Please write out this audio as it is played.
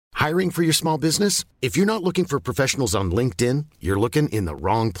Hiring for your small business? If you're not looking for professionals on LinkedIn, you're looking in the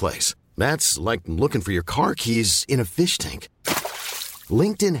wrong place. That's like looking for your car keys in a fish tank.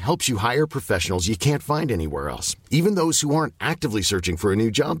 LinkedIn helps you hire professionals you can't find anywhere else, even those who aren't actively searching for a new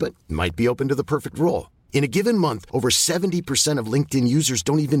job but might be open to the perfect role. In a given month, over 70% of LinkedIn users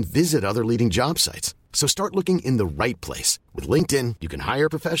don't even visit other leading job sites. So start looking in the right place. With LinkedIn, you can hire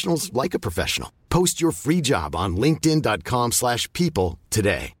professionals like a professional. Post your free job on linkedin.com/people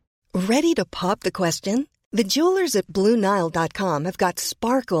today. Ready to pop the question? The jewelers at BlueNile.com have got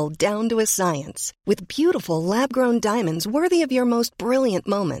sparkle down to a science with beautiful lab-grown diamonds worthy of your most brilliant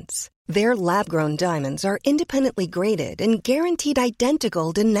moments. Their lab-grown diamonds are independently graded and guaranteed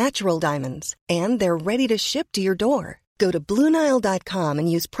identical to natural diamonds, and they're ready to ship to your door. Go to BlueNile.com and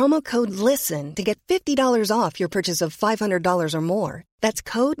use promo code LISTEN to get $50 off your purchase of $500 or more. That's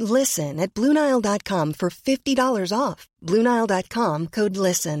code LISTEN at BlueNile.com for $50 off. BlueNile.com, code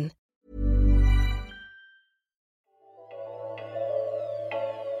LISTEN.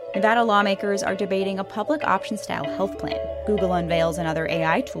 Nevada lawmakers are debating a public option-style health plan. Google unveils another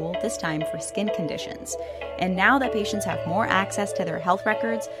AI tool, this time for skin conditions. And now that patients have more access to their health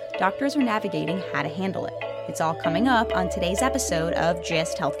records, doctors are navigating how to handle it. It's all coming up on today's episode of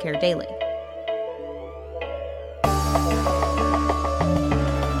GIST Healthcare Daily.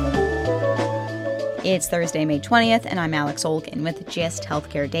 It's Thursday, May 20th, and I'm Alex Olgin with GIST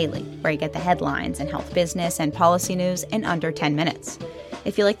Healthcare Daily, where you get the headlines and health business and policy news in under 10 minutes.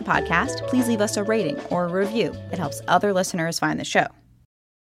 If you like the podcast, please leave us a rating or a review. It helps other listeners find the show.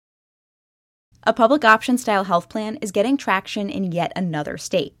 A public option-style health plan is getting traction in yet another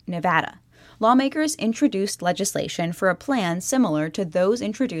state, Nevada. Lawmakers introduced legislation for a plan similar to those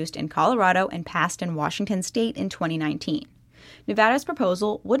introduced in Colorado and passed in Washington state in 2019. Nevada's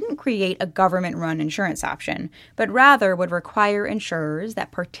proposal wouldn't create a government-run insurance option, but rather would require insurers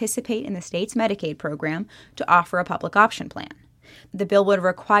that participate in the state's Medicaid program to offer a public option plan. The bill would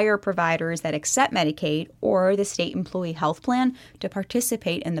require providers that accept Medicaid or the state employee health plan to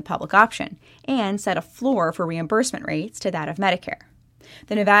participate in the public option and set a floor for reimbursement rates to that of Medicare.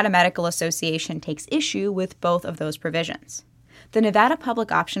 The Nevada Medical Association takes issue with both of those provisions. The Nevada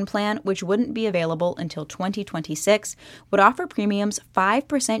Public Option Plan, which wouldn't be available until 2026, would offer premiums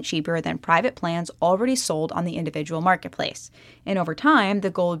 5% cheaper than private plans already sold on the individual marketplace. And over time, the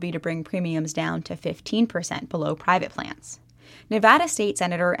goal would be to bring premiums down to 15% below private plans. Nevada State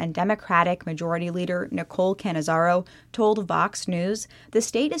Senator and Democratic Majority Leader Nicole Cannizzaro told Vox News the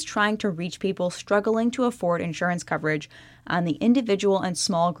state is trying to reach people struggling to afford insurance coverage on the individual and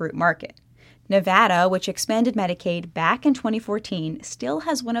small group market. Nevada, which expanded Medicaid back in 2014, still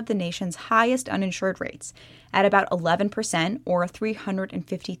has one of the nation's highest uninsured rates, at about 11% or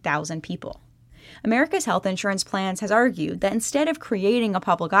 350,000 people. America's Health Insurance Plans has argued that instead of creating a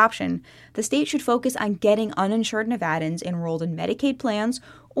public option, the state should focus on getting uninsured Nevadans enrolled in Medicaid plans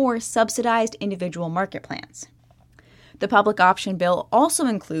or subsidized individual market plans. The public option bill also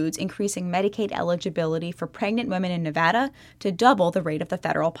includes increasing Medicaid eligibility for pregnant women in Nevada to double the rate of the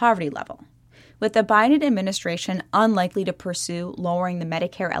federal poverty level. With the Biden administration unlikely to pursue lowering the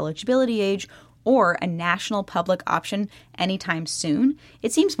Medicare eligibility age or a national public option anytime soon,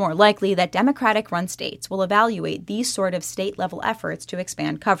 it seems more likely that Democratic-run states will evaluate these sort of state-level efforts to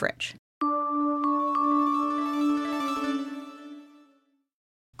expand coverage.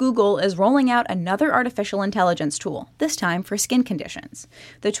 Google is rolling out another artificial intelligence tool, this time for skin conditions.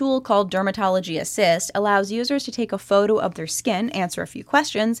 The tool, called Dermatology Assist, allows users to take a photo of their skin, answer a few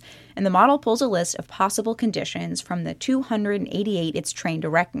questions, and the model pulls a list of possible conditions from the 288 it's trained to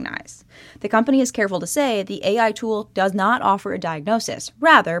recognize. The company is careful to say the AI tool does not offer a diagnosis,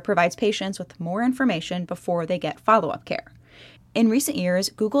 rather provides patients with more information before they get follow-up care. In recent years,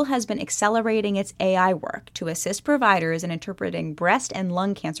 Google has been accelerating its AI work to assist providers in interpreting breast and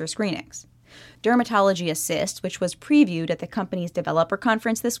lung cancer screenings. Dermatology Assist, which was previewed at the company's developer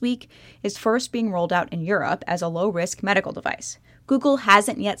conference this week, is first being rolled out in Europe as a low-risk medical device. Google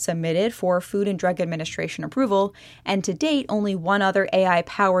hasn't yet submitted for Food and Drug Administration approval, and to date, only one other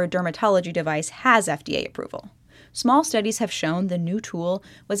AI-powered dermatology device has FDA approval. Small studies have shown the new tool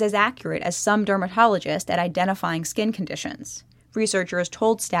was as accurate as some dermatologists at identifying skin conditions. Researchers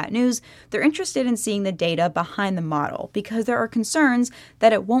told Stat News they're interested in seeing the data behind the model because there are concerns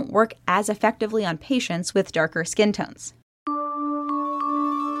that it won't work as effectively on patients with darker skin tones.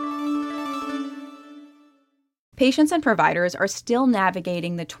 Patients and providers are still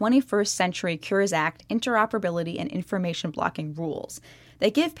navigating the 21st Century Cures Act interoperability and information blocking rules.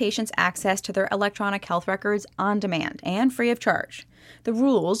 that give patients access to their electronic health records on demand and free of charge. The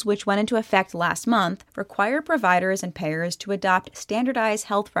rules, which went into effect last month, require providers and payers to adopt standardized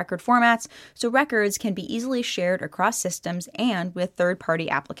health record formats so records can be easily shared across systems and with third-party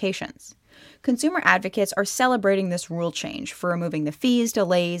applications. Consumer advocates are celebrating this rule change for removing the fees,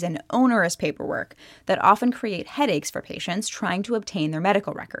 delays, and onerous paperwork that often create headaches for patients trying to obtain their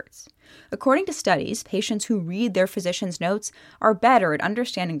medical records. According to studies, patients who read their physician's notes are better at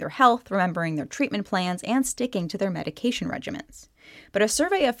understanding their health, remembering their treatment plans, and sticking to their medication regimens. But a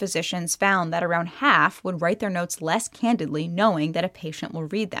survey of physicians found that around half would write their notes less candidly, knowing that a patient will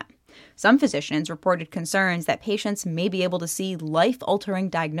read them. Some physicians reported concerns that patients may be able to see life-altering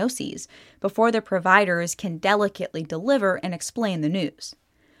diagnoses before their providers can delicately deliver and explain the news.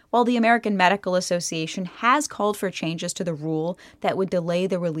 While the American Medical Association has called for changes to the rule that would delay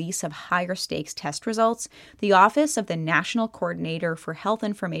the release of higher-stakes test results, the Office of the National Coordinator for Health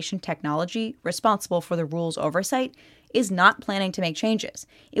Information Technology, responsible for the rule's oversight, is not planning to make changes.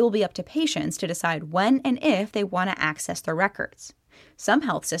 It will be up to patients to decide when and if they want to access their records. Some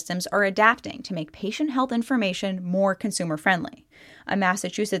health systems are adapting to make patient health information more consumer-friendly. A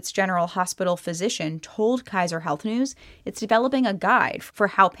Massachusetts General Hospital physician told Kaiser Health News it's developing a guide for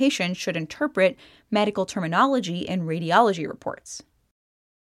how patients should interpret medical terminology in radiology reports.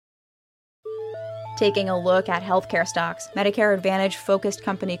 Taking a look at healthcare stocks, Medicare Advantage-focused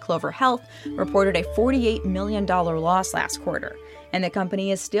company Clover Health reported a $48 million loss last quarter, and the company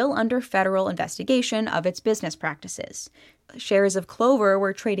is still under federal investigation of its business practices. Shares of Clover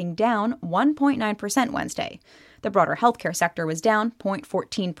were trading down 1.9% Wednesday. The broader healthcare sector was down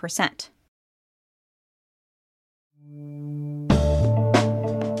 0.14%.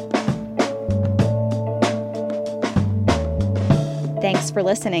 Thanks for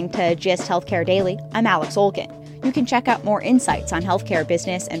listening to GIST Healthcare Daily. I'm Alex Olgin. You can check out more insights on healthcare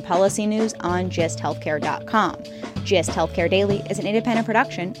business and policy news on gisthealthcare.com. GIST Healthcare Daily is an independent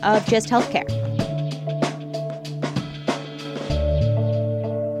production of GIST Healthcare.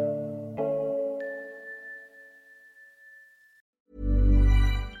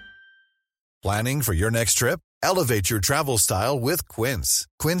 Planning for your next trip? Elevate your travel style with Quince.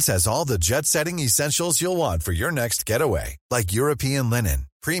 Quince has all the jet-setting essentials you'll want for your next getaway, like European linen,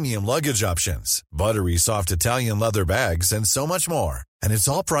 premium luggage options, buttery soft Italian leather bags, and so much more. And it's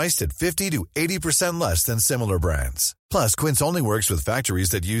all priced at 50 to 80% less than similar brands. Plus, Quince only works with factories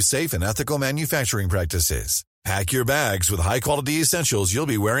that use safe and ethical manufacturing practices. Pack your bags with high-quality essentials you'll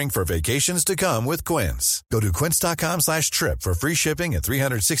be wearing for vacations to come with Quince. Go to quince.com/trip for free shipping and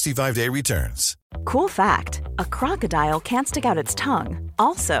 365-day returns. Cool fact, a crocodile can't stick out its tongue.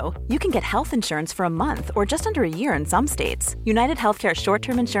 Also, you can get health insurance for a month or just under a year in some states. United Healthcare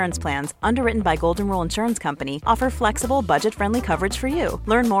short-term insurance plans, underwritten by Golden Rule Insurance Company, offer flexible, budget-friendly coverage for you.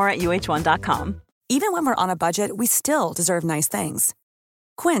 Learn more at uh1.com. Even when we're on a budget, we still deserve nice things.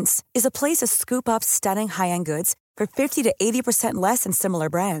 Quince is a place to scoop up stunning high-end goods for 50 to 80% less than similar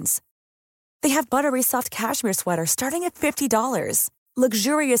brands. They have buttery soft cashmere sweaters starting at $50,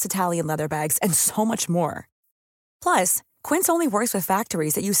 luxurious Italian leather bags, and so much more. Plus, Quince only works with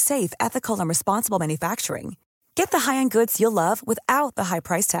factories that use safe, ethical, and responsible manufacturing. Get the high-end goods you'll love without the high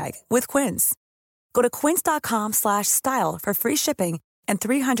price tag with Quince. Go to quince.com/style for free shipping and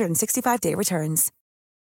 365-day returns.